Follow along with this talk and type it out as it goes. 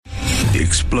The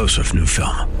explosive new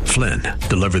film, Flynn,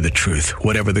 deliver the truth,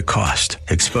 whatever the cost,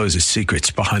 exposes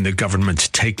secrets behind the government's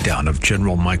takedown of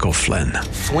General Michael Flynn.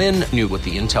 Flynn knew what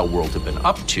the intel world had been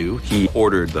up to. He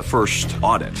ordered the first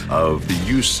audit of the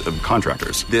use of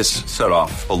contractors. This set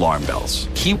off alarm bells.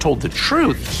 He told the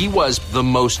truth. He was the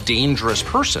most dangerous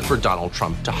person for Donald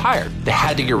Trump to hire. They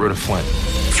had to get rid of Flynn.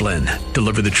 Flynn,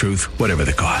 deliver the truth, whatever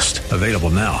the cost. Available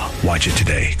now. Watch it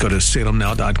today. Go to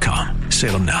salemnow.com.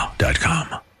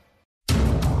 salemnow.com.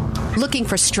 Looking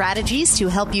for strategies to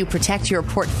help you protect your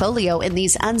portfolio in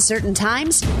these uncertain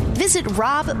times? Visit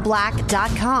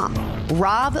robblack.com.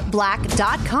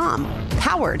 robblack.com,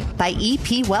 powered by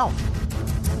EP Wealth.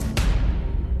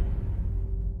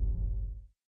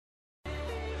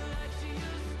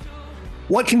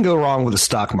 What can go wrong with the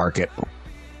stock market?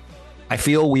 I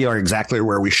feel we are exactly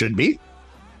where we should be.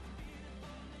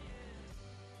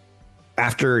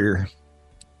 After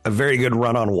a very good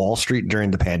run on Wall Street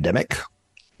during the pandemic,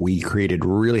 we created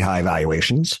really high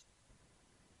valuations,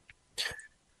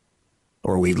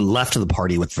 or we left the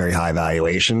party with very high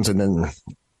valuations, and then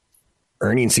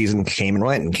earnings season came and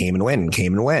went and came and went and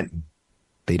came and went.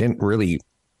 They didn't really,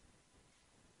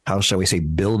 how shall we say,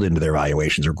 build into their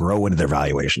valuations or grow into their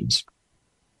valuations.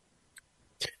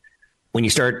 When you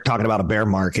start talking about a bear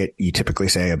market, you typically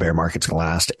say a bear market's going to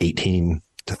last 18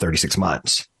 to 36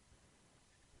 months.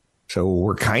 So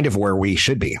we're kind of where we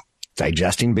should be,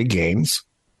 digesting big gains.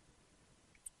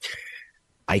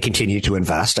 I continue to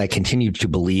invest. I continue to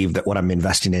believe that what I'm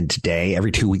investing in today,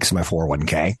 every 2 weeks of my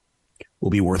 401k, will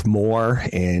be worth more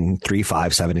in 3,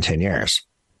 5, 7, and 10 years.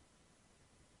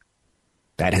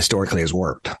 That historically has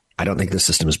worked. I don't think the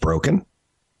system is broken.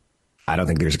 I don't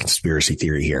think there's a conspiracy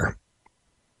theory here.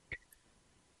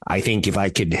 I think if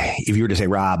you were to say,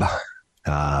 Rob,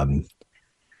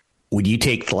 would you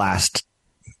take the last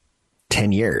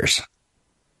 10 years,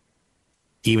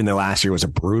 even though last year was a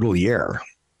brutal year?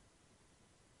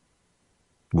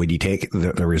 Would you take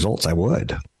the results? I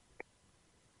would.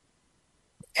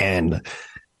 And I'm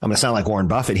going to sound like Warren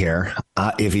Buffett here.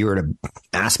 If you were to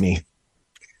ask me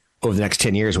over the next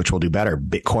 10 years, which will do better,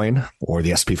 Bitcoin or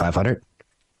the S&P 500,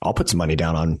 I'll put some money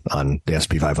down on the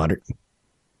S&P 500.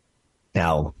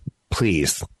 Now,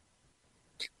 please,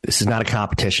 this is not a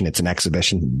competition. It's an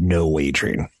exhibition. No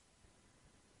wagering.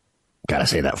 Got to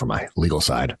say that for my legal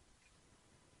side.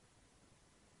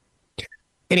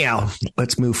 Anyhow,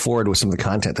 let's move forward with some of the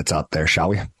content that's out there, shall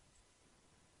we?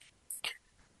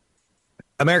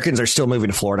 Americans are still moving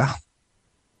to Florida.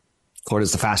 Florida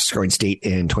is the fastest growing state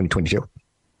in 2022.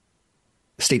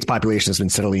 The state's population has been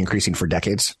steadily increasing for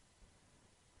decades.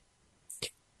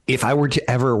 If I were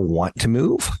to ever want to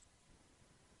move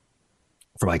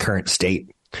from my current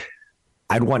state,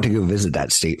 I'd want to go visit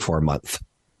that state for a month,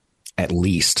 at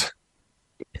least,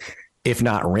 if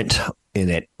not rent in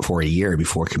it for a year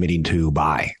before committing to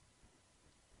buy.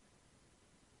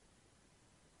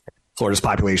 Florida's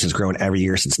population has grown every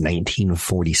year since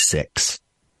 1946.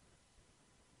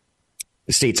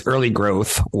 The state's early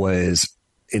growth was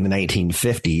in the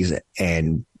 1950s,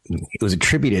 and it was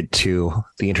attributed to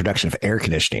the introduction of air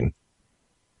conditioning,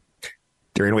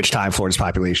 during which time Florida's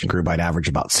population grew by an average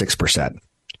of about 6%.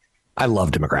 I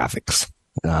love demographics.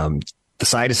 The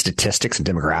side of statistics and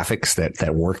demographics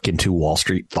that work into Wall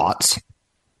Street thoughts,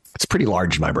 it's pretty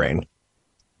large in my brain.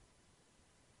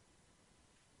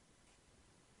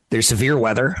 There's severe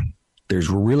weather. There's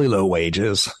really low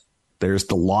wages. There's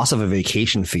the loss of a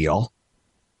vacation feel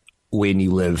when you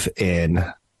live in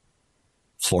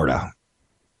Florida.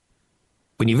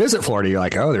 When you visit Florida, you're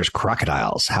like, oh, there's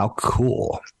crocodiles. How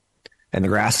cool. And the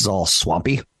grass is all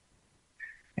swampy.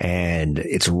 And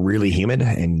it's really humid.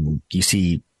 And you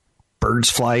see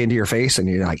birds fly into your face and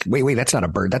you're like, wait, that's not a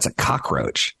bird. That's a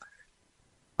cockroach.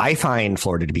 I find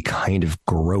Florida to be kind of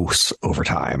gross over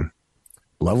time.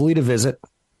 Lovely to visit.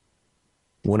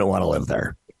 Wouldn't want to live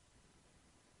there.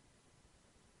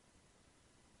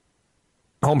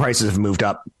 Home prices have moved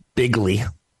up bigly.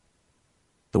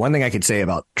 The one thing I could say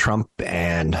about Trump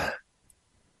and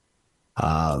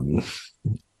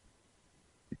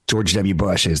George W.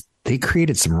 Bush is they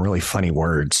created some really funny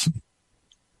words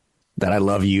that I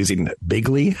love using.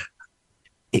 Bigly.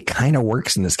 It kind of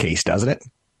works in this case, doesn't it?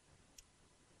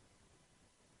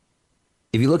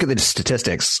 If you look at the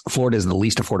statistics, Florida is the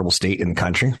least affordable state in the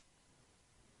country.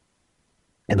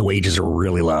 And the wages are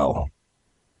really low.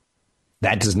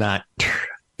 That does not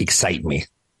excite me.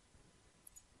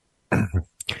 One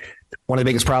of the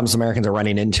biggest problems Americans are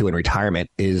running into in retirement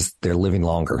is they're living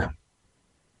longer.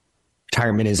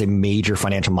 Retirement is a major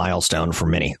financial milestone for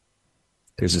many.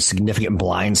 There's a significant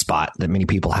blind spot that many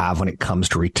people have when it comes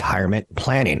to retirement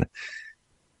planning.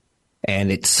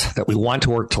 And it's that we want to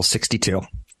work till 62.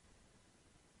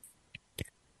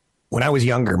 When I was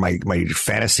younger, my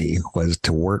fantasy was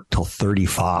to work till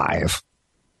 35,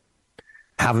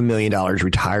 have $1 million,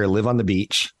 retire, live on the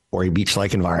beach or a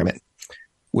beach-like environment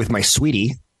with my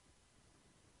sweetie,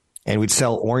 and we'd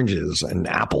sell oranges and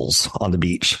apples on the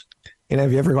beach. You know,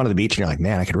 have you ever gone to the beach and you're like,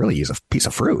 man, I could really use a piece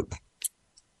of fruit?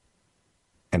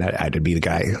 And I'd be the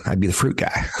guy. I'd be the fruit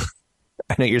guy.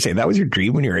 I know you're saying that was your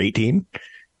dream when you were 18.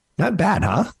 Not bad,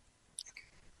 huh?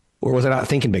 Or was I not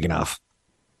thinking big enough?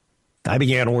 I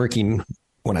began working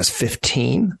when I was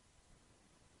 15.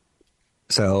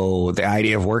 So the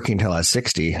idea of working till I was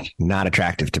 60, not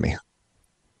attractive to me.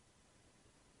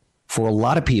 For a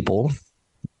lot of people,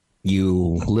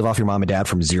 you live off your mom and dad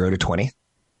from 0 to 20.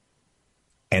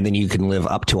 And then you can live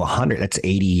up to 100. That's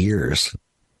 80 years.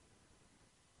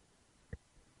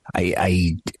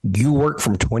 You work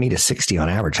from 20 to 60 on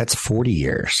average. That's 40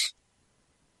 years.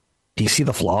 Do you see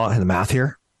the flaw in the math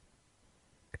here?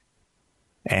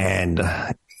 And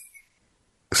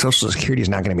Social Security is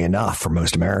not going to be enough for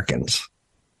most Americans.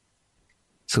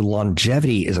 So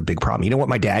longevity is a big problem. You know what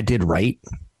my dad did right?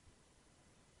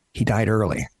 He died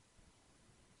early.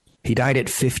 He died at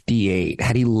 58.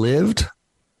 Had he lived,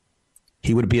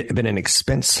 he would have been an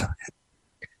expense.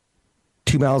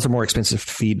 2 mouths are more expensive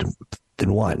to feed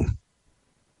than one.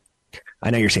 I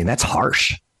know you're saying that's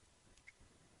harsh.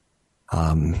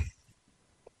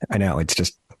 I know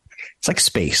it's like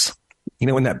space. You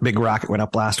know, when that big rocket went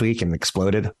up last week and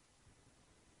exploded,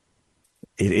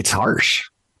 it's harsh.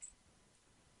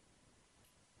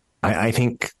 I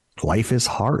think life is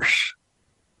harsh.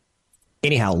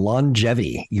 Anyhow,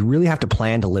 longevity, you really have to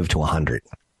plan to live to 100.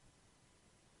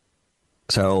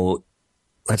 So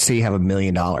let's say you have $1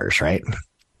 million, right?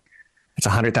 It's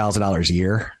 $100,000 a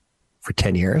year for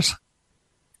 10 years.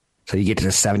 So you get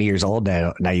to 70 years old.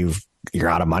 Now you're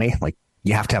out of money. Like,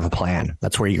 you have to have a plan.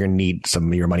 That's where you're going to need some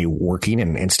of your money working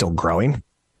and still growing.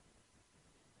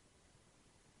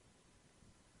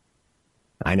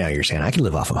 I know you're saying I can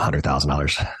live off of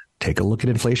 $100,000. Take a look at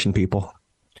inflation, people.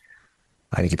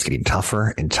 I think it's getting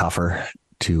tougher and tougher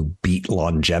to beat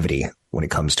longevity when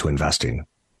it comes to investing.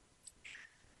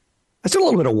 I did a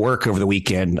little bit of work over the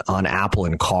weekend on Apple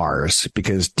and cars,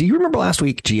 because do you remember last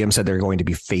week GM said they're going to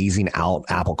be phasing out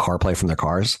Apple CarPlay from their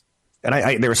cars?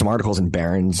 And there were some articles in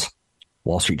Barron's,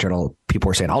 Wall Street Journal. People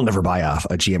were saying, I'll never buy a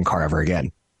GM car ever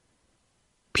again.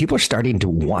 People are starting to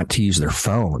want to use their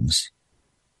phones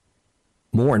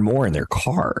more and more in their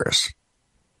cars.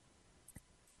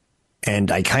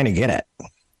 And I kind of get it.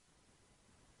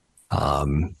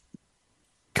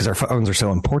 Because our phones are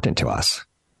so important to us.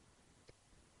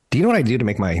 Do you know what I do to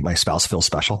make my spouse feel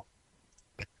special?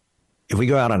 If we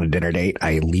go out on a dinner date,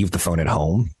 I leave the phone at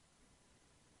home.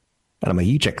 And I'm like,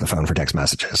 you check the phone for text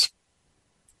messages.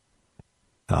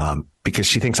 Because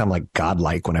she thinks I'm like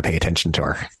godlike when I pay attention to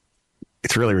her.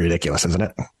 It's really ridiculous, isn't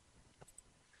it?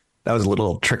 That was a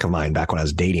little trick of mine back when I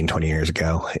was dating 20 years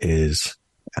ago, is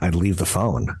I'd leave the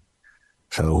phone.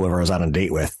 So whoever I was out on a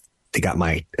date with, they got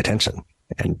my attention.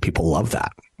 And people love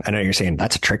that. I know you're saying,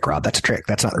 that's a trick, Rob. That's a trick.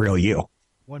 That's not the real you.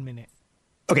 1 minute.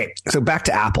 Okay, so back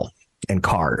to Apple and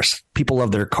cars. People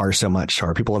love their cars so much,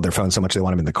 or people love their phones so much they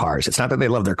want them in the cars. It's not that they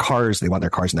love their cars, they want their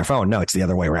cars in their phone. No, it's the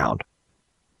other way around.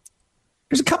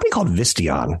 There's a company called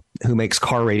Visteon who makes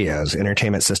car radios,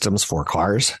 entertainment systems for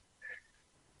cars.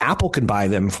 Apple can buy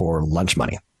them for lunch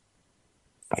money.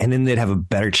 And then they'd have a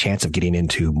better chance of getting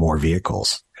into more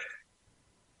vehicles.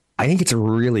 I think it's a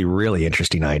really, really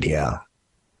interesting idea.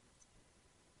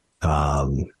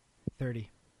 30.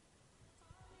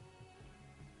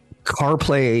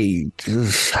 CarPlay,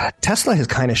 Tesla has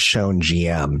kind of shown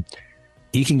GM,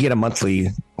 you can get a monthly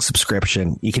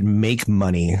subscription. You can make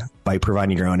money by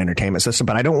providing your own entertainment system,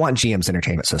 but I don't want GM's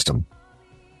entertainment system.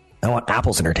 I want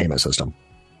Apple's entertainment system.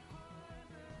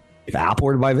 If Apple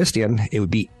were to buy Visteon, it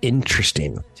would be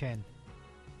interesting. 10.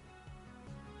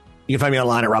 You can find me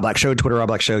online at Rob Black Show, Twitter Rob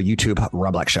Black Show, YouTube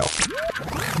Rob Black Show.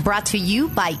 Brought to you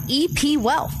by EP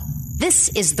Wealth.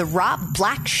 This is the Rob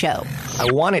Black Show.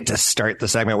 I wanted to start the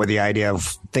segment with the idea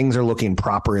of things are looking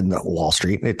proper in the Wall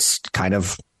Street. It's kind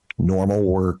of normal.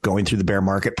 We're going through the bear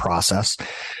market process.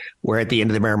 We're at the end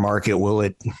of the bear market. Will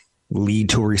it lead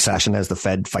to a recession as the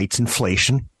Fed fights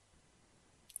inflation?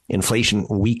 Inflation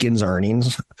weakens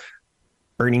earnings.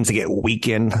 Earnings that get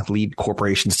weakened lead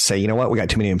corporations to say, you know what? We got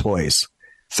too many employees.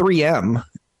 3M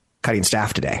cutting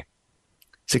staff today.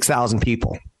 6,000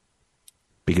 people.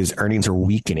 Because earnings are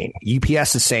weakening.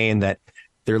 UPS is saying that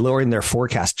they're lowering their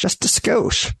forecast just a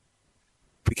skosh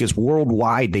because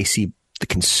worldwide they see the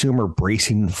consumer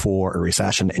bracing for a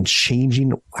recession and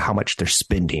changing how much they're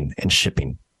spending and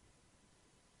shipping.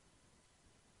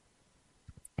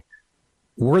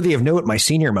 Worthy of note, my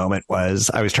senior moment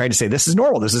was I was trying to say, this is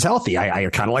normal. This is healthy. I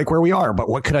kind of like where we are, but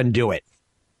what could undo it?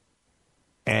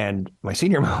 And my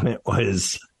senior moment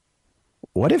was,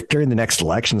 what if during the next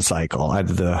election cycle,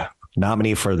 either the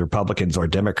nominee for the Republicans or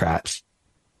Democrats,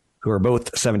 who are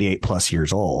both 78 plus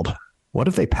years old, what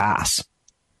if they pass?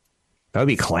 That would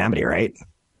be calamity, right?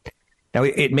 Now,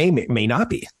 it may not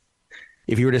be.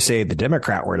 If you were to say the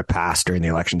Democrat were to pass during the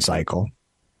election cycle,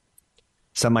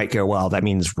 some might go, well, that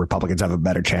means Republicans have a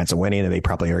better chance of winning and they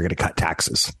probably are going to cut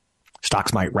taxes.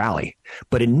 Stocks might rally.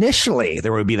 But initially,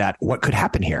 there would be that, what could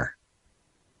happen here?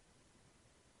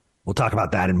 We'll talk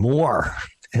about that and more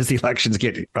as the elections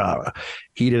get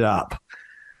heated up.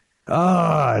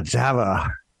 To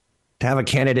have a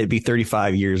candidate be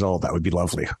 35 years old, that would be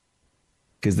lovely.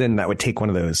 Because then that would take one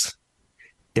of those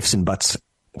ifs and buts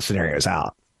scenarios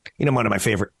out. You know, one of my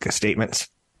favorite statements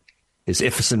is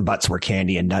ifs and buts were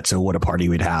candy and nuts, so what a party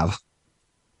we'd have.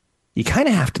 You kind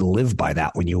of have to live by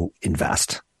that when you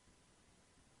invest,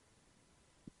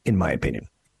 in my opinion.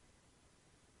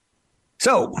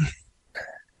 So,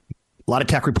 a lot of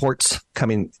tech reports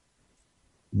coming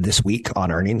this week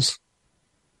on earnings,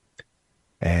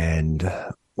 and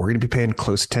we're going to be paying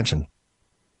close attention.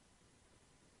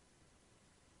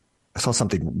 I saw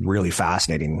something really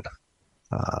fascinating.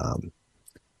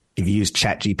 If you use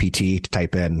ChatGPT to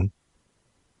type in,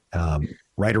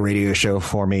 write a radio show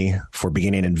for me for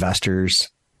beginning investors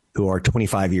who are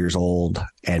 25 years old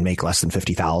and make less than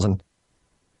 $50,000.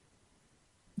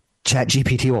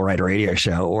 ChatGPT will write a radio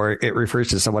show, or it refers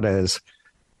to someone as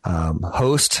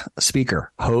host,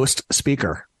 speaker.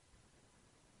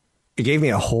 It gave me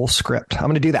a whole script. I'm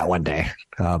going to do that one day.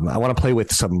 I want to play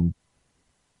with some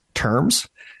terms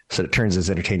so it turns as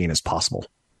entertaining as possible.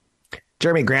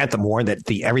 Jeremy Grantham warned that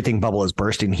the everything bubble is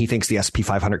bursting. He thinks the S&P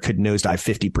 500 could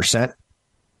nosedive 50%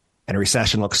 and a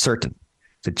recession looks certain.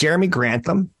 So Jeremy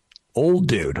Grantham, old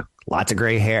dude, lots of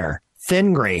gray hair,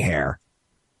 thin gray hair,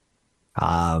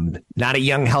 not a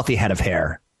young, healthy head of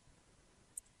hair.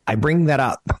 I bring that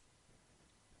up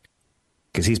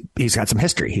because he's got some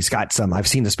history. He's got some, I've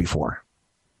seen this before.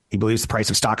 He believes the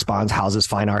price of stocks, bonds, houses,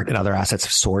 fine art, and other assets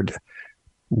have soared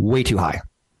way too high.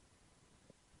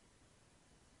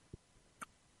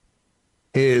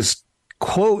 His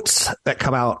quotes that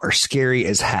come out are scary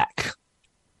as heck.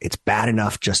 It's bad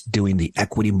enough just doing the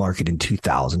equity market in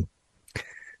 2000.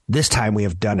 This time we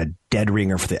have done a dead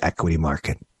ringer for the equity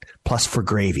market. Plus for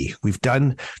gravy, we've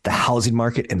done the housing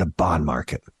market and the bond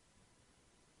market.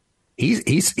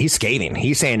 He's scathing.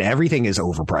 He's saying everything is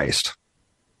overpriced.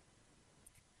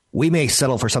 We may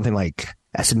settle for something like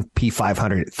S&P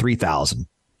 500 at 3,000.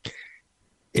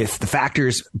 If the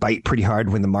factors bite pretty hard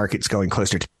when the market's going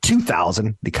closer to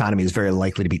 2,000, the economy is very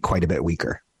likely to be quite a bit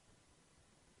weaker.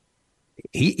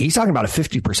 He's talking about a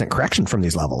 50% correction from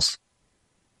these levels.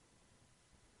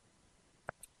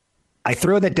 I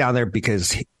throw that down there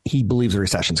because he believes a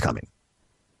recession's coming.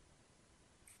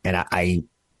 And I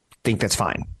think that's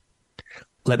fine.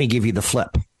 Let me give you the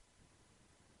flip.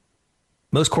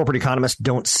 Most corporate economists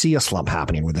don't see a slump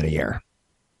happening within a year.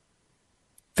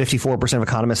 54% of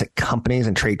economists at companies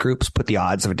and trade groups put the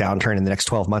odds of a downturn in the next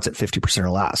 12 months at 50% or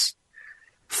less.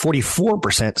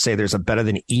 44% say there's a better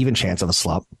than even chance of a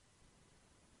slump.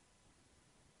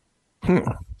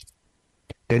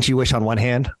 Don't you wish on one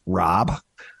hand, Rob,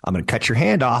 I'm going to cut your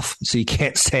hand off so you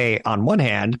can't say on one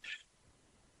hand,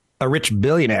 a rich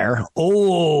billionaire,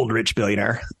 old rich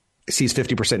billionaire, sees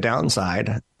 50%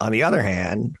 downside. On the other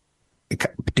hand,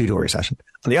 due to a recession.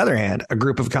 On the other hand, a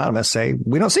group of economists say,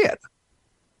 we don't see it.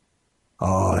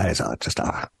 Oh, that is I'm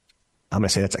going to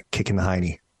say that's a kick in the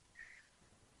hiney.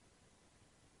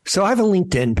 So I have a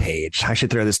LinkedIn page. I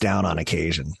should throw this down on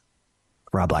occasion.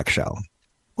 Rob Black Show.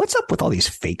 What's up with all these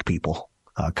fake people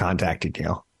contacting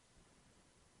you?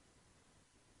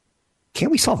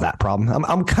 Can't we solve that problem?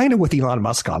 I'm kind of with Elon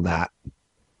Musk on that.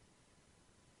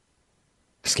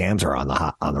 Scams are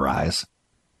on the rise.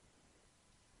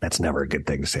 That's never a good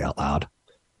thing to say out loud.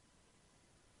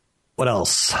 What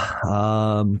else?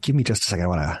 Give me just a second. I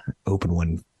want to open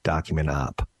one document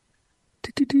up.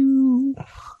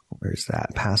 Where's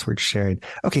that? Password sharing.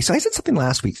 Okay, so I said something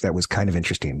last week that was kind of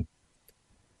interesting.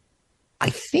 I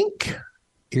think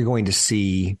you're going to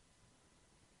see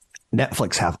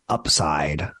Netflix have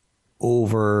upside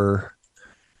over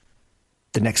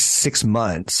the next 6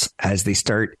 months as they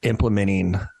start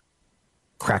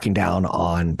cracking down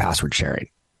on password sharing.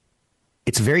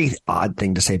 It's a very odd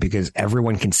thing to say because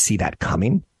everyone can see that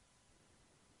coming.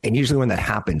 And usually when that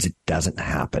happens, it doesn't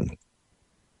happen.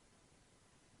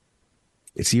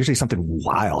 It's usually something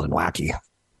wild and wacky,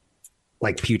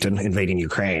 like Putin invading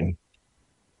Ukraine.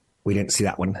 We didn't see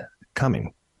that one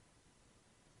coming.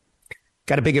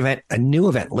 Got a big event, a new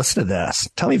event. Listen to this.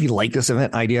 Tell me if you like this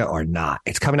event idea or not.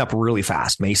 It's coming up really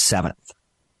fast, May 7th,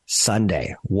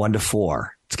 Sunday, 1 to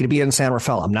 4. It's going to be in San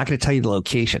Rafael. I'm not going to tell you the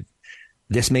location.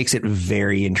 This makes it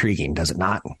very intriguing, does it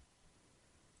not?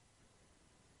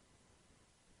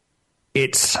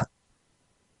 It's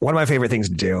one of my favorite things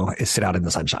to do is sit out in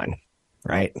the sunshine,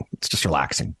 right? It's just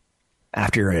relaxing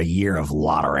after a year of a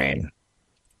lot of rain.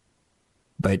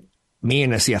 But me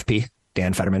and a CFP,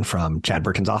 Dan Fetterman from Chad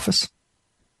Burton's office,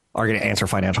 are going to answer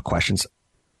financial questions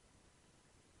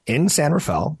in San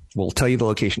Rafael. We'll tell you the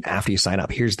location after you sign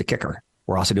up. Here's the kicker.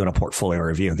 We're also doing a portfolio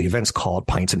review. The event's called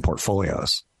Pints and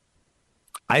Portfolios.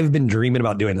 I've been dreaming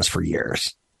about doing this for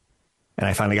years, and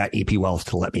I finally got EP Wealth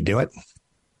to let me do it.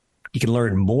 You can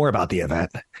learn more about the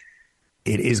event.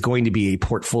 It is going to be a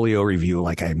portfolio review,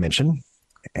 like I mentioned.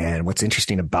 And what's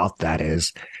interesting about that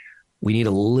is we need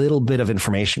a little bit of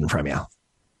information from you.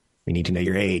 We need to know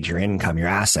your age, your income, your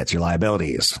assets, your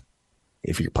liabilities,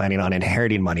 if you're planning on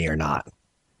inheriting money or not.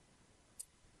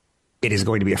 It is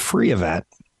going to be a free event,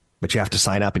 but you have to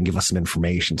sign up and give us some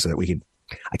information so that we can.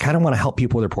 I kind of want to help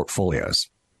people with their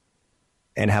portfolios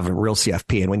and have a real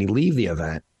CFP. And when you leave the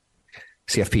event,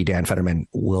 CFP Dan Fetterman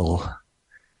will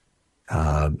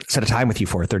set a time with you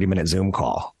for a 30-minute Zoom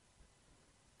call.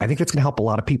 I think that's going to help a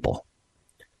lot of people.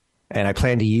 And I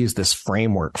plan to use this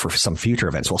framework for some future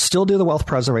events. We'll still do the wealth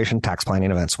preservation tax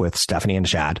planning events with Stephanie and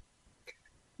Chad.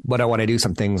 But I want to do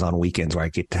some things on weekends where I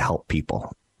get to help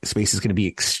people. The space is going to be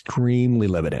extremely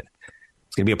limited.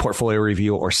 It's going to be a portfolio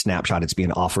review or snapshot. It's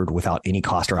being offered without any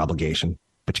cost or obligation.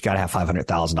 But you got to have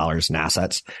 $500,000 in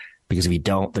assets, because if you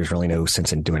don't, there's really no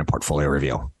sense in doing a portfolio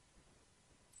review.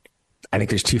 I think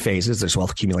there's two phases. There's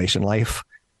wealth accumulation life.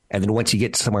 And then once you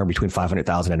get somewhere between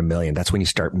 500,000 and $1 million, that's when you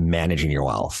start managing your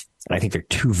wealth. And I think they're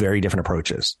two very different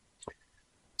approaches.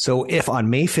 So if on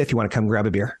May 5th, you want to come grab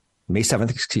a beer, May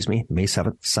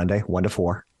 7th, Sunday, 1 to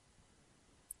 4,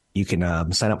 you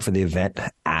can sign up for the event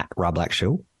at Rob Black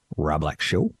Show.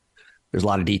 There's a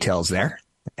lot of details there.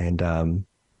 And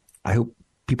I hope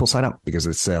people sign up, because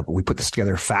it's we put this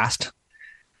together fast.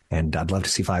 And I'd love to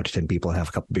see 5 to 10 people and have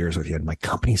a couple beers with you. And my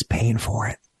company's paying for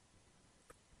it.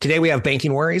 Today, we have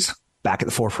banking worries back at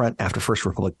the forefront after First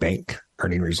Republic Bank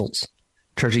earning results.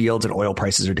 Treasury yields and oil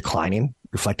prices are declining,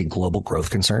 reflecting global growth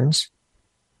concerns.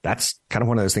 That's kind of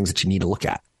one of those things that you need to look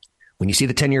at. When you see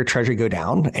the 10-year Treasury go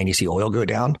down and you see oil go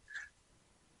down,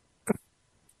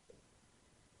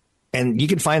 and you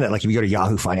can find that, like if you go to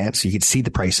Yahoo Finance, you can see the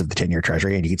price of the 10-year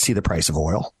Treasury and you can see the price of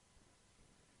oil.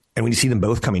 And when you see them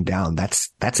both coming down,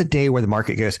 that's a day where the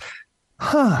market goes,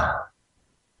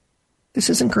 this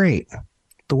isn't great.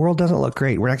 The world doesn't look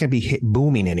great. We're not going to be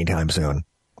booming anytime soon.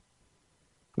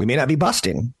 We may not be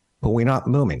busting, but we're not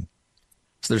booming.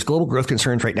 So there's global growth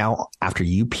concerns right now after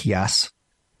UPS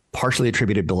partially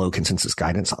attributed below consensus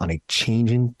guidance on a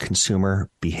changing consumer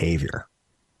behavior.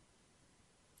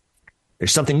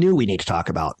 There's something new we need to talk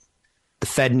about. The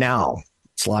Fed Now.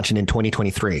 It's launching in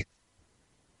 2023.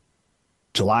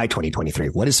 July 2023.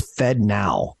 What is Fed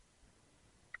Now?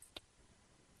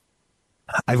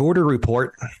 I've ordered a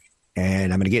report,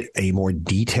 and I'm going to get a more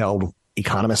detailed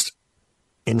economist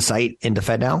insight into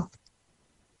Fed Now.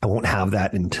 I won't have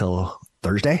that until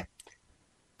Thursday.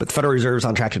 But the Federal Reserve is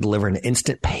on track to deliver an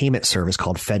instant payment service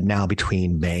called Fed Now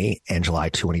between May and July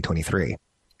 2023.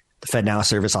 The Fed Now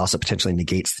service also potentially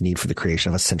negates the need for the creation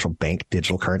of a central bank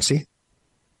digital currency.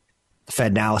 The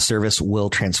Fed Now service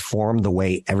will transform the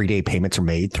way everyday payments are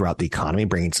made throughout the economy,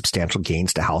 bringing substantial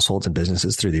gains to households and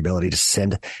businesses through the ability to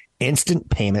send instant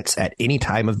payments at any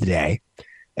time of the day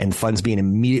and funds being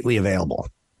immediately available.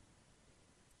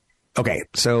 Okay,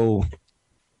 so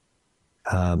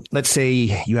let's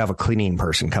say you have a cleaning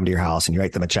person come to your house and you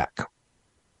write them a check.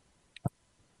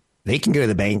 They can go to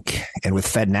the bank and with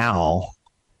Fed Now,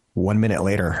 1 minute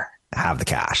later, have the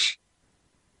cash.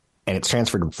 And it's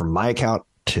transferred from my account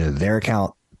to their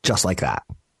account just like that.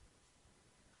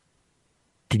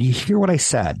 Did you hear what I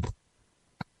said?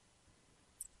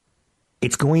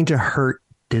 It's going to hurt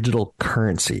digital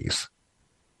currencies,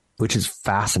 which is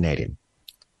fascinating.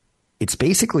 It's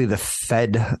basically the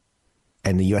Fed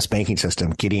and the U.S. banking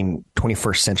system getting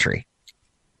 21st century.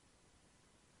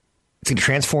 It's going to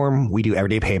transform. We do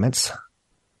everyday payments.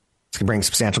 It's going to bring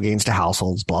substantial gains to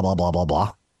households, blah, blah, blah, blah,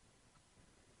 blah.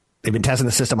 They've been testing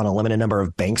the system on a limited number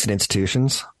of banks and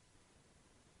institutions.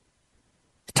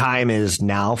 The time is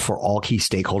now for all key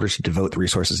stakeholders to devote the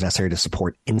resources necessary to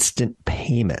support instant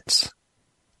payments.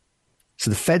 So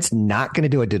the Fed's not going to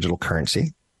do a digital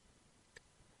currency.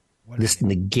 This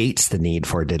negates the need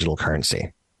for a digital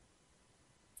currency.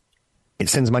 It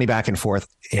sends money back and forth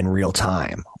in real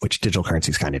time, which digital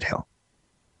currencies kind of do.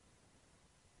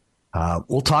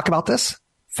 We'll talk about this.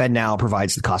 FedNow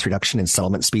provides the cost reduction and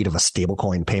settlement speed of a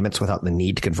stablecoin payments without the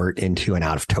need to convert into and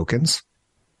out of tokens.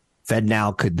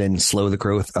 FedNow could then slow the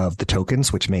growth of the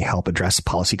tokens, which may help address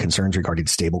policy concerns regarding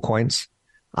stablecoins.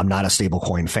 I'm not a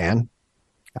stablecoin fan.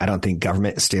 I don't think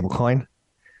government is stablecoin.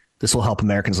 This will help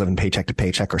Americans living paycheck to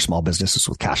paycheck or small businesses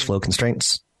with cash flow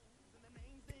constraints.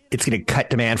 It's going to cut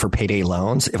demand for payday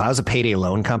loans. If I was a payday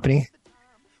loan company,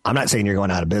 I'm not saying you're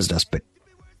going out of business, but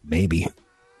maybe.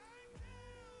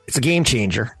 It's a game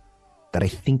changer that I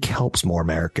think helps more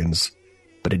Americans,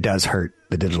 but it does hurt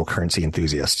the digital currency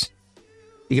enthusiasts.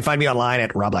 You can find me online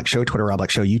at Rob Black Show, Twitter, Rob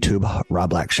Black Show, YouTube, Rob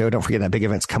Black Show. Don't forget that big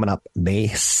event's coming up May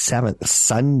 7th,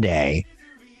 Sunday,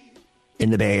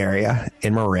 in the Bay Area,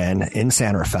 in Marin, in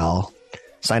San Rafael.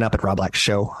 Sign up at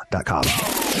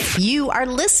robblackshow.com. You are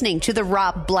listening to the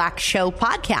Rob Black Show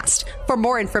podcast. For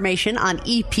more information on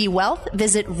EP Wealth,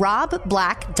 visit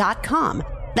robblack.com.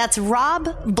 That's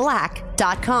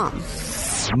robblack.com.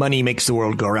 Money makes the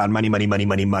world go around. Money, money, money,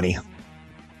 money, money.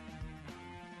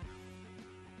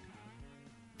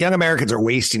 Young Americans are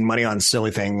wasting money on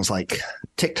silly things like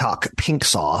TikTok pink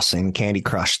sauce and Candy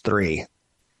Crush 3.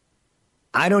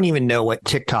 I don't even know what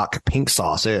TikTok pink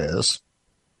sauce is,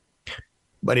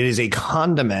 but it is a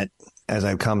condiment, as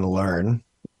I've come to learn,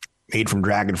 made from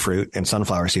dragon fruit and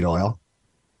sunflower seed oil.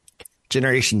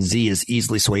 Generation Z is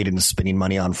easily swayed into spending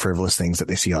money on frivolous things that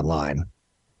they see online.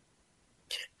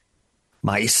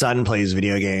 My son plays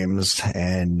video games,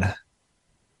 and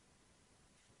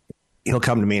he'll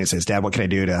come to me and says, Dad, what can I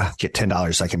do to get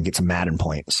 $10 so I can get some Madden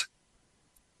points?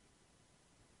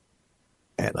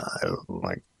 And I'm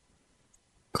like,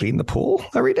 clean the pool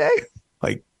every day?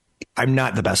 Like, I'm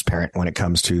not the best parent when it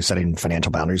comes to setting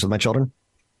financial boundaries with my children.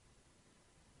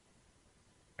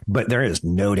 But there is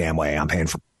no damn way I'm paying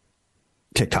for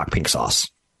TikTok pink sauce.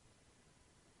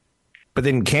 But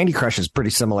then Candy Crush is pretty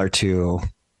similar to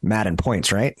Madden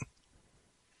points, right?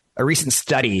 A recent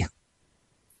study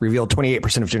revealed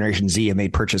 28% of Generation Z have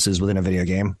made purchases within a video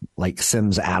game, like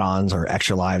Sims add-ons or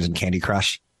Extra Lives and Candy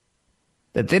Crush,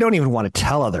 that they don't even want to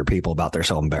tell other people about. They're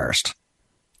so embarrassed.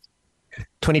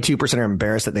 22% are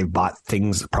embarrassed that they've bought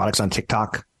products on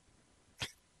TikTok,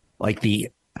 like the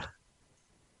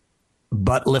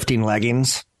butt-lifting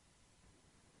leggings,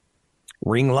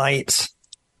 ring lights,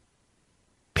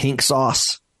 pink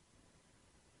sauce.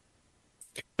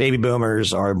 Baby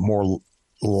boomers are more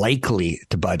likely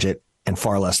to budget and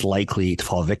far less likely to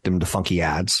fall victim to funky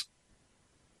ads.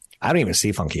 I don't even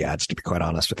see funky ads, to be quite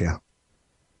honest with you.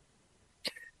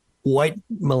 What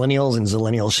millennials and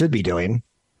zillennials should be doing: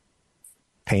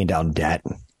 paying down debt,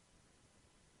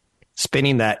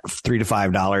 spending that $3 to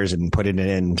 $5 and putting it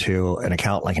into an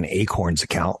account like an Acorns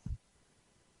account,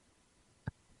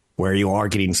 where you are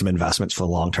getting some investments for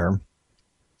the long term.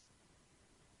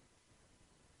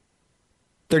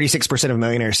 36% of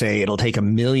millionaires say it'll take a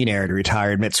millionaire to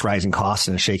retire amidst rising costs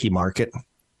in a shaky market.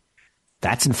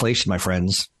 That's inflation, my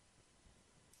friends.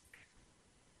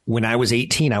 When I was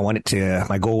 18,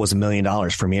 my goal was $1 million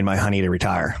for me and my honey to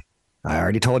retire. I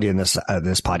already told you in this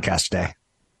podcast today.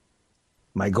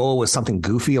 My goal was something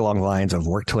goofy along the lines of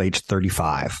work till age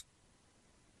 35.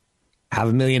 Have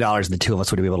 $1 million and the two of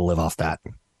us would be able to live off that.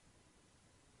 And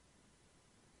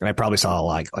I probably saw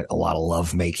like a lot of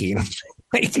love making,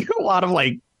 like a lot of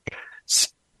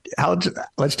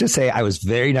let's just say I was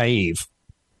very naive.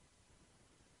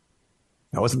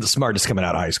 I wasn't the smartest coming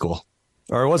out of high school,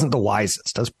 or I wasn't the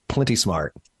wisest. I was plenty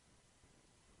smart,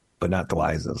 but not the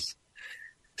wisest.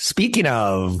 Speaking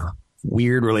of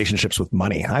weird relationships with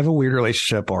money, I have a weird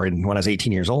relationship, or when I was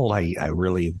 18 years old, I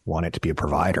really wanted to be a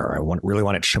provider. I really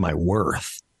wanted to show my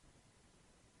worth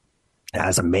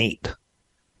as a mate.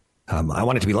 I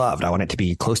wanted to be loved. I wanted to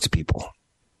be close to people.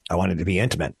 I wanted to be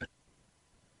intimate.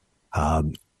 I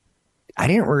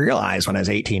didn't realize when I was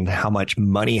 18 how much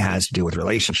money has to do with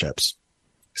relationships.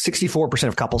 64%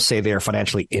 of couples say they are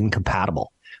financially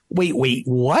incompatible. Wait,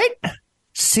 what?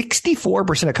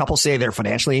 64% of couples say they're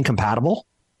financially incompatible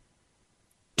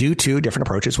due to different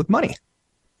approaches with money.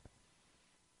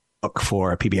 Look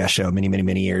for a PBS show many, many,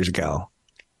 many years ago.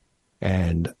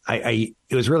 And it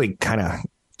was really kind of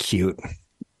cute.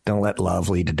 Don't let love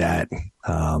lead to debt.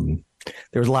 There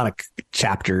was a lot of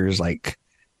chapters, like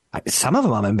some of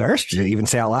them I'm embarrassed to even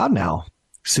say out loud now.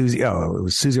 Susie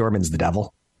Orman's The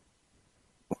Devil.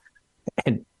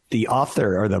 And the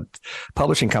author or the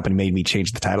publishing company made me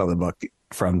change the title of the book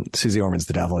from Susie Orman's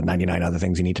The Devil and 99 Other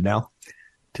Things You Need to Know.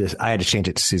 I had to change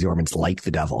it to Susie Orman's Like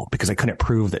the Devil because I couldn't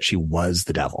prove that she was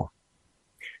the devil.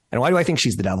 And why do I think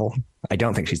she's the devil? I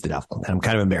don't think she's the devil. And I'm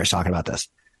kind of embarrassed talking about this.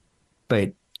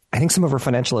 But I think some of her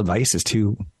financial advice is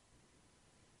too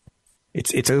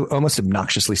It's almost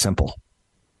obnoxiously simple,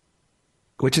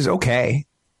 which is okay.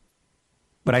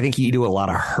 But I think you do a lot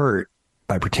of hurt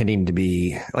by pretending to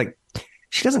be like,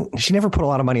 she never put a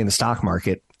lot of money in the stock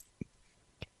market.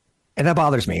 And that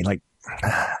bothers me. Like,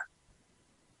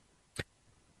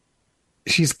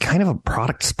 she's kind of a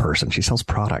products person. She sells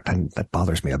product, and that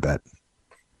bothers me a bit.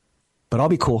 But I'll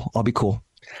be cool. So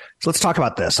let's talk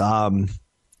about this.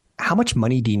 How much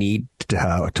money do you need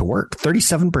to work?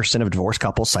 37% of divorced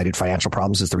couples cited financial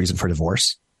problems as the reason for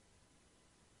divorce.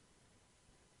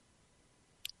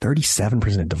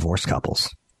 37% of divorced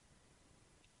couples.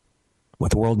 What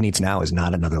the world needs now is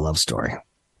not another love story.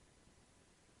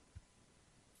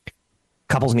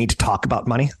 Couples need to talk about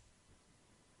money.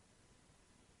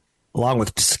 Along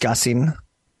with discussing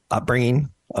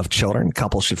upbringing of children,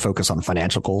 couples should focus on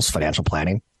financial goals, financial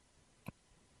planning.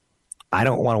 I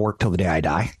don't want to work till the day I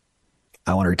die.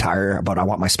 I want to retire, but I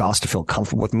want my spouse to feel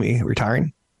comfortable with me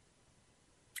retiring.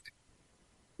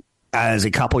 As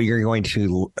a couple, you're going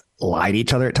to lie to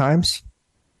each other at times.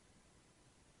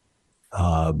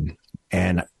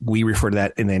 And we refer to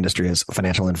that in the industry as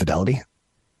financial infidelity.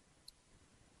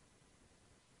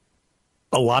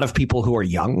 A lot of people who are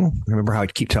young, remember how I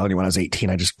keep telling you when I was 18,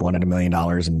 I just wanted $1 million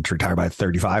and to retire by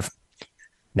 35.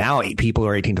 Now, people who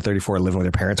are 18 to 34 are living with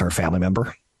their parents or a family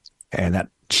member. And that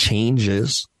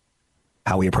changes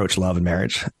how we approach love and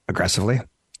marriage aggressively.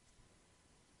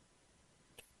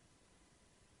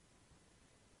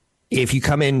 If you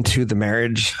come into the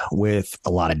marriage with a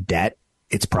lot of debt,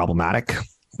 it's problematic.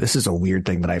 This is a weird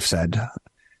thing that I've said.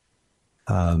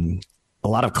 A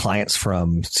lot of clients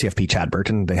from CFP Chad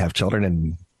Burton, they have children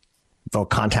and they'll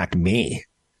contact me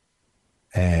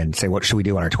and say, what should we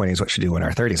do in our 20s? What should we do in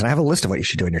our 30s? And I have a list of what you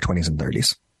should do in your 20s and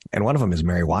 30s. And one of them is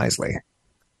marry wisely.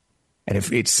 And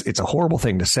if it's a horrible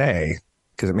thing to say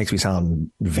because it makes me sound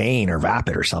vain or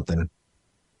vapid or something.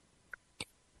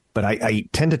 But I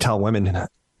tend to tell women,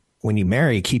 when you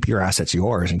marry, keep your assets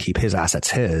yours and keep his assets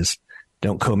his.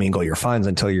 Don't commingle your funds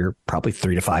until you're probably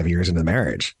 3 to 5 years into the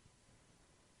marriage.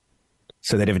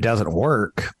 So that if it doesn't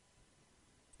work,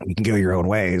 you can go your own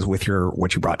ways with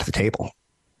what you brought to the table.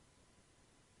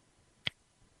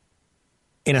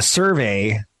 In a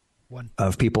survey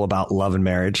of people about love and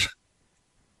marriage,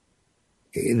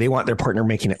 they want their partner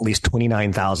making at least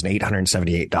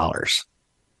 $29,878.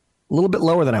 A little bit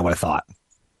lower than I would have thought.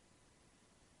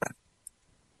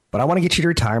 But I want to get you to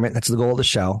retirement. That's the goal of the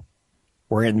show.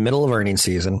 We're in the middle of earnings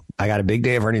season. I got a big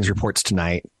day of earnings reports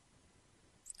tonight.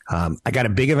 I got a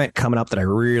big event coming up that I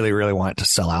really, really want to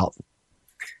sell out.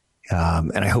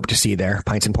 And I hope to see you there.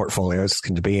 Pints and Portfolios. It's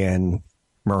going to be in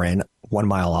Marin, 1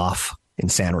 mile off in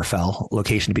San Rafael.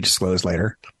 Location to be disclosed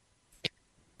later.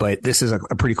 But this is a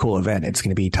pretty cool event. It's going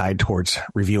to be tied towards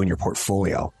reviewing your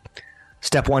portfolio.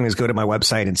 Step 1 is go to my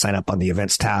website and sign up on the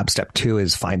events tab. Step 2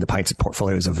 is find the Pints and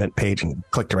Portfolios event page and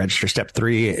click to register. Step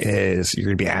 3 is you're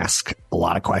going to be asked a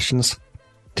lot of questions,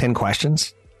 10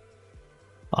 questions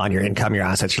on your income, your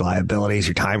assets, your liabilities,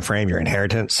 your time frame, your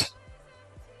inheritance.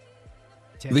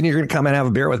 Then you're going to come and have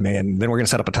a beer with me, and then we're going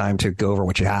to set up a time to go over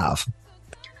what you have.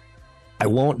 I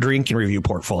won't drink and review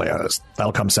portfolios.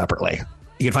 That'll come separately.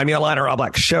 You can find me online at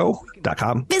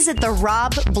robblackshow.com. Visit The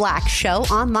Rob Black Show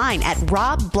online at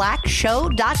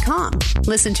robblackshow.com.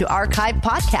 Listen to archived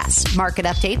podcasts, market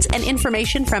updates, and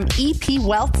information from EP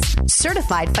Wealth's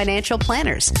certified financial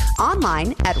planners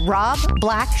online at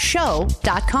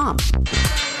robblackshow.com.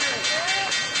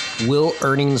 Will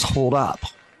earnings hold up?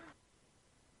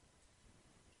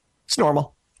 It's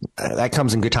normal. That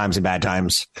comes in good times and bad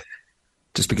times.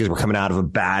 Just because we're coming out of a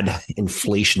bad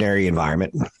inflationary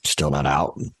environment, still not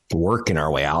out, working our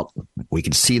way out. We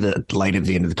can see the light at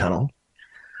the end of the tunnel.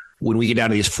 When we get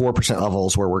down to these 4%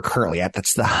 levels where we're currently at,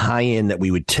 that's the high end that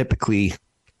we would typically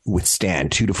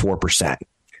withstand, 2 to 4%.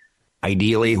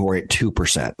 Ideally, we're at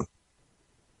 2%.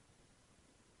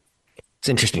 It's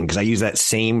interesting because I use that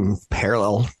same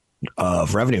parallel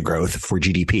of revenue growth for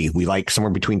GDP. We like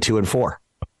somewhere between 2 and 4.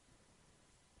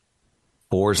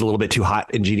 4 is a little bit too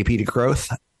hot in GDP to growth.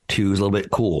 2 is a little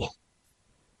bit cool.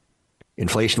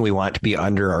 Inflation, we want to be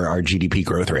under our GDP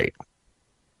growth rate,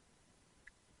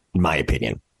 in my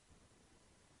opinion.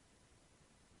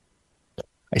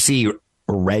 I see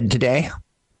red today.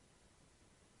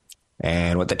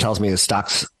 And what that tells me is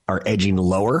stocks are edging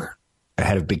lower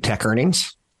ahead of big tech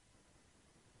earnings.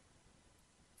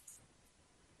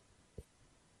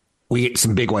 We get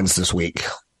some big ones this week.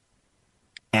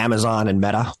 Amazon and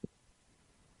Meta.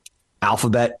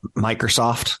 Alphabet,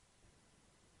 Microsoft.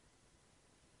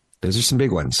 Those are some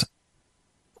big ones.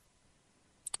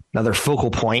 Another focal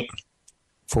point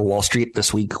for Wall Street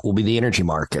this week will be the energy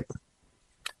market.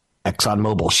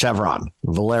 ExxonMobil, Chevron,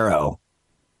 Valero.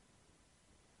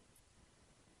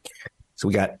 So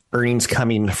we got earnings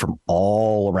coming from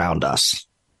all around us.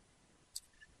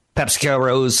 PepsiCo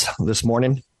rose this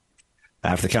morning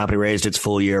after the company raised its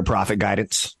full-year profit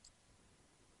guidance.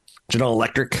 General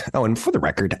Electric. Oh, and for the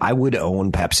record, I would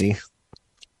own Pepsi.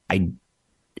 I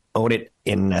own it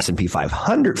in an S&P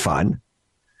 500 fund,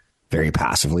 very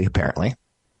passively, apparently.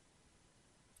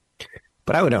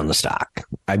 But I would own the stock.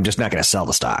 I'm just not going to sell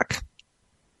the stock.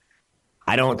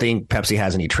 I don't think Pepsi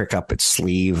has any trick up its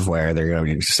sleeve where they're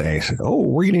going to say, oh,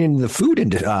 we're getting into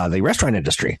the restaurant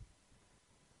industry.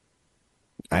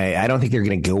 I don't think they're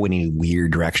going to go in any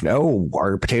weird direction. Oh,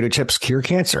 our potato chips cure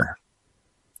cancer.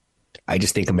 I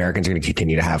just think Americans are going to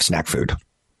continue to have snack food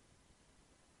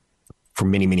for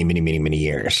many, many, many, many, many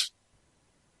years.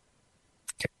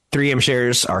 3M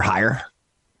shares are higher.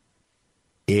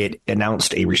 It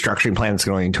announced a restructuring plan that's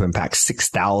going to impact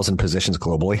 6,000 positions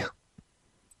globally.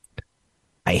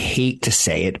 I hate to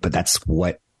say it, but that's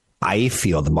what I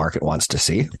feel the market wants to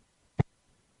see.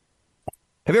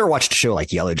 Have you ever watched a show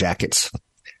like Yellow Jackets?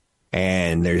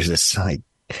 And there's this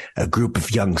a group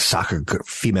of young soccer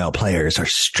female players are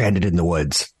stranded in the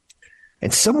woods.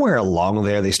 And somewhere along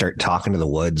there, they start talking to the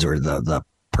woods or the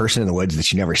person in the woods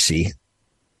that you never see.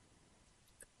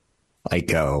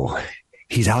 Like, oh,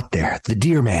 he's out there, the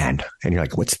deer man. And you're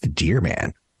like, what's the deer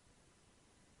man?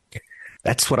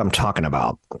 That's what I'm talking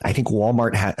about. I think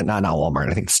Walmart, not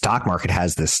Walmart, I think the stock market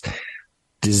has this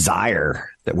desire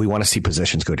that we want to see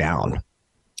positions go down.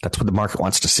 That's what the market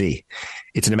wants to see.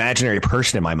 It's an imaginary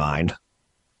person in my mind,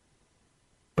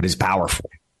 but is powerful.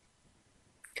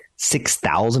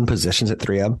 6,000 positions at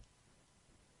 3M.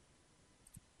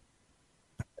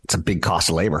 It's a big cost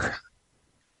of labor.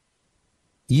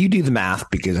 You do the math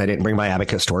because I didn't bring my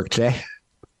abacus to work today.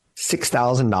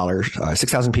 $6,000,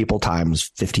 6,000 people times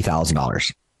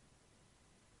 $50,000.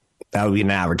 That would be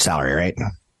an average salary, right?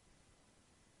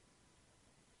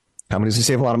 Companies will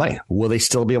save a lot of money. Will they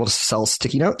still be able to sell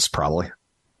sticky notes? Probably.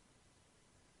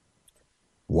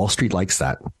 Wall Street likes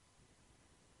that.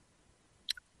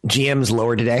 GM's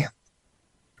lower today.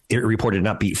 It reported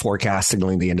an upbeat forecast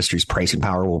signaling the industry's pricing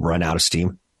power will run out of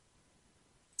steam.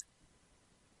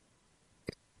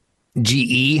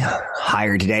 GE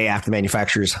higher today after the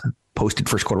manufacturers posted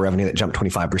first quarter revenue that jumped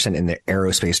 25% in the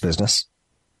aerospace business.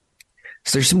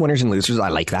 So there's some winners and losers. I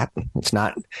like that. It's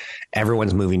not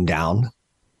everyone's moving down.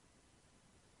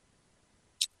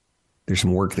 There's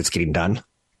some work that's getting done.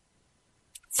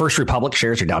 First Republic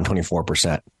shares are down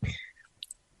 24%.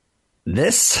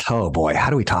 This, oh boy, how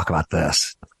do we talk about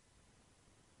this?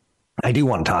 I do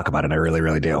want to talk about it. I really,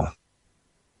 really do.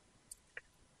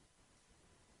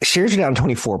 Shares are down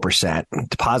 24%.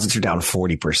 Deposits are down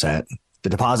 40%. The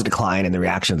deposit decline and the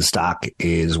reaction of the stock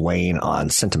is weighing on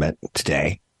sentiment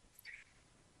today.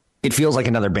 It feels like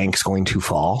another bank's going to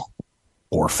fall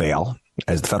or fail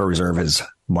as the Federal Reserve has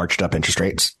marched up interest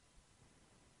rates.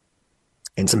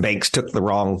 And some banks took the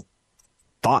wrong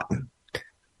thought.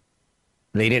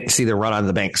 They didn't see the run on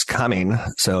the banks coming,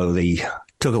 so they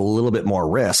took a little bit more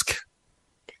risk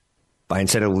by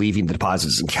instead of leaving the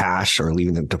deposits in cash or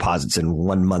leaving the deposits in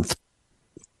 1 month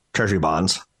treasury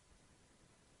bonds,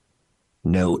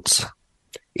 notes,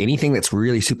 anything that's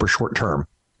really super short term.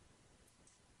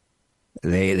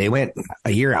 They went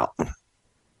a year out.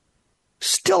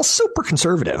 Still super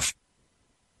conservative,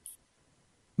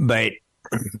 but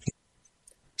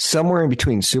somewhere in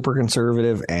between super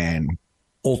conservative and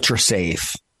ultra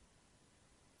safe,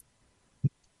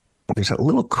 there's a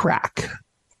little crack.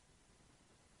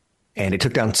 And it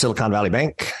took down Silicon Valley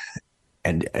Bank.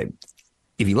 And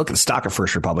if you look at the stock of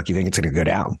First Republic, you think it's going to go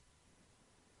down.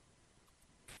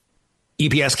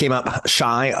 EPS came up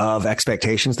shy of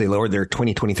expectations. They lowered their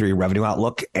 2023 revenue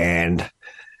outlook. And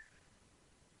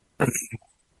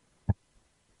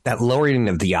that lowering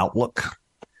of the outlook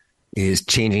is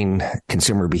changing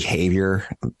consumer behavior.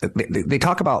 They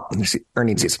talk about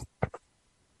earnings season.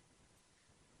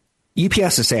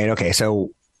 UPS is saying, okay,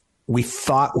 so we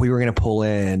thought we were going to pull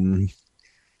in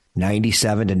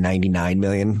 97 to 99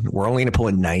 million. We're only going to pull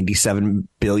in 97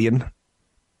 billion.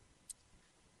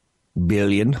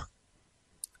 And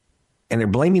they're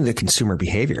blaming the consumer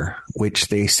behavior, which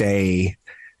they say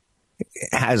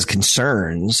has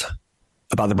concerns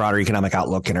about the broader economic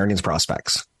outlook and earnings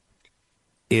prospects.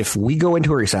 If we go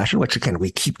into a recession, which again,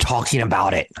 we keep talking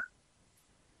about it,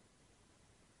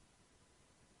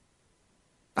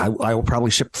 I will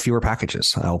probably ship fewer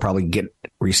packages. I will probably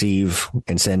receive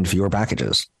and send fewer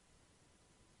packages.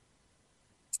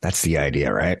 That's the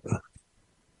idea, right?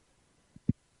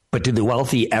 But did the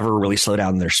wealthy ever really slow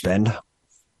down their spend?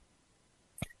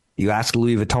 You ask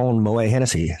Louis Vuitton, Moet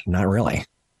Hennessy, not really.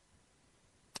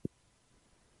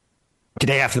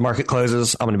 Today, after the market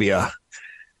closes, I'm going to be a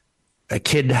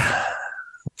kid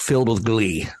filled with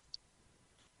glee.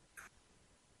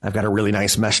 I've got a really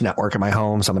nice mesh network in my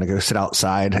home, so I'm going to go sit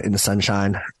outside in the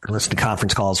sunshine and listen to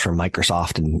conference calls from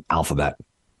Microsoft and Alphabet.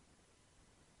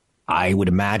 I would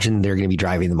imagine they're going to be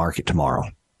driving the market tomorrow.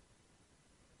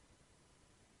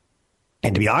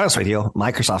 And to be honest with you,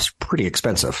 Microsoft's pretty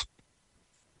expensive.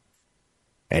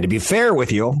 And to be fair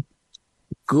with you,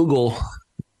 Google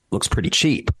looks pretty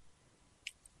cheap.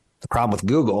 The problem with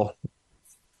Google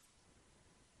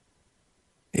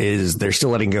is they're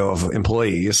still letting go of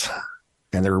employees,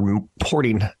 and they're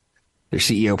reporting their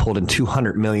CEO pulled in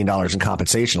 $200 million in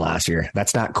compensation last year.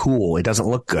 That's not cool. It doesn't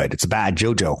look good. It's a bad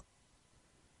JoJo.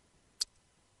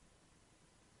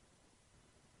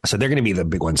 So they're going to be the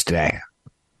big ones today.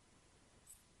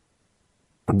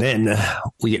 And then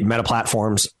we get Meta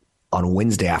Platforms on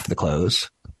Wednesday after the close.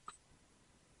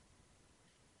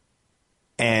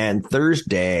 And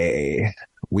Thursday,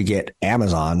 we get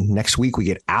Amazon. Next week, we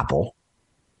get Apple.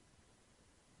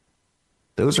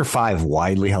 Those are 5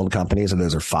 widely held companies, and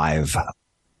those are 5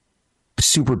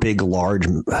 super big, large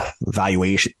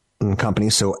valuation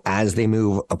companies. So as they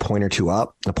move a point or two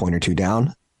up, a point or two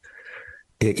down,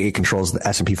 it controls the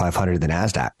S&P 500 and the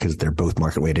NASDAQ because they're both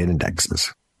market-weighted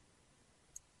indexes.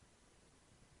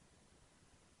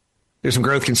 There's some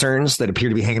growth concerns that appear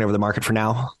to be hanging over the market for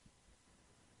now.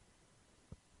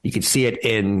 You can see it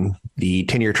in the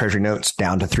 10-year Treasury notes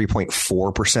down to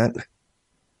 3.4%.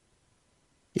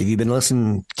 If you've been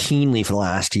listening keenly for the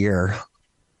last year,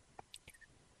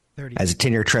 30. As a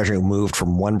 10-year Treasury moved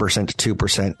from 1% to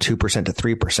 2%, 2% to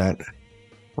 3%,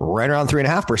 right around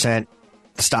 3.5%,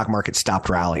 the stock market stopped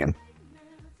rallying.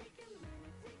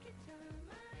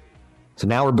 So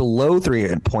now we're below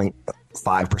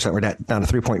 3.5%. We're down to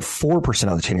 3.4%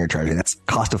 on the 10-year Treasury. That's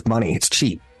cost of money. It's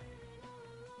cheap.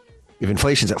 If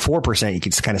inflation's at 4%, you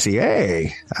can just kind of see,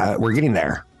 hey, we're getting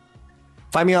there.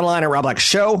 Find me online at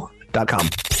robblackshow.com.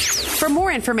 For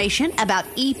more information about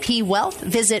EP Wealth,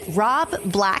 visit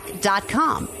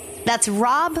robblack.com. That's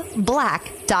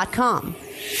robblack.com.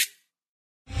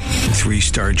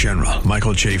 3-star General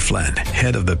Michael J. Flynn,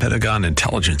 head of the Pentagon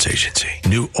Intelligence Agency,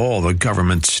 knew all the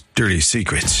government's dirty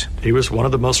secrets. He was one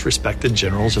of the most respected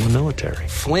generals in the military.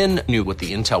 Flynn knew what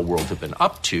the intel world had been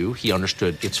up to. He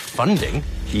understood its funding.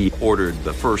 He ordered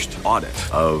the first audit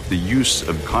of the use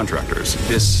of contractors.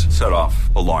 This set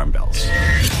off alarm bells.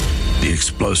 The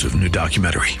explosive new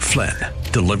documentary, Flynn,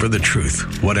 Deliver the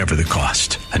Truth, Whatever the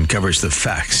Cost, uncovers the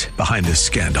facts behind this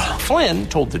scandal. Flynn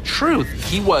told the truth.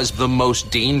 He was the most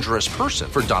dangerous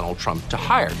person for Donald Trump to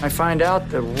hire. I find out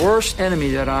the worst enemy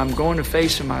that I'm going to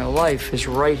face in my life is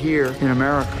right here in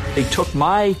America. They took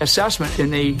my assessment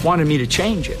and they wanted me to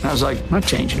change it. And I was like, I'm not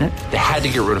changing it. They had to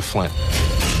get rid of Flynn.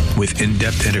 With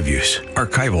in-depth interviews,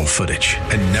 archival footage,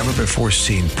 and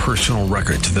never-before-seen personal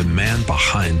records of the man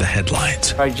behind the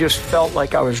headlines. I just felt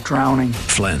like I was drowning.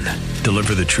 Flynn,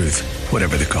 Deliver the Truth,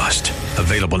 Whatever the Cost.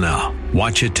 Available now.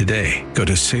 Watch it today. Go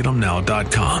to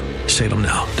salemnow.com.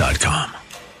 salemnow.com.